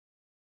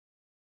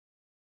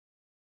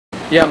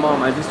Yeah,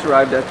 Mom, I just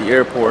arrived at the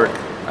airport.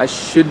 I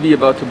should be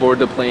about to board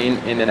the plane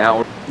in an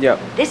hour. Yeah.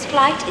 This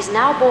flight is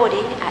now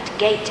boarding at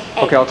gate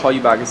 8. Okay, I'll call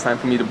you back. It's time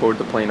for me to board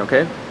the plane,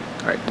 okay?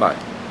 All right, bye.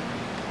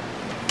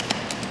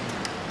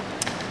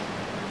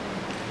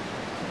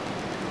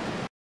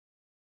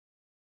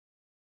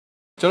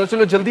 चलो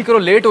चलो जल्दी करो,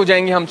 late हो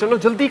जाएंगे हम. चलो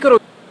जल्दी करो,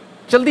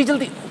 जल्दी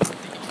जल्दी.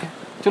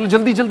 चलो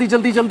जल्दी जल्दी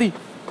जल्दी जल्दी.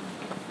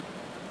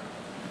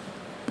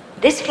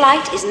 This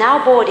flight is now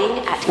boarding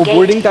at gate 8.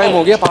 Boarding time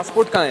हो गया.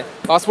 पासपोर्ट कहाँ है?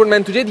 पासपोर्ट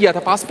मैंने तुझे दिया था.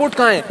 पासपोर्ट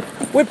कहाँ है?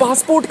 वो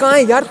पासपोर्ट कहाँ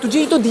है यार? तुझे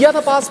ही तो दिया था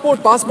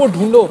पासपोर्ट. पासपोर्ट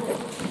ढूंढो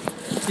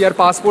यार.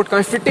 पासपोर्ट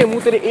कहाँ है? फिटे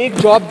मुंह, तेरे एक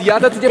जॉब दिया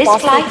था तुझे. This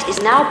flight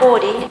is now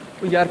boarding.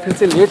 यार फिर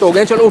से लेट हो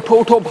गए. चलो उठो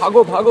उठो,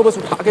 भागो भागो, बस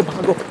उठा के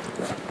भागो.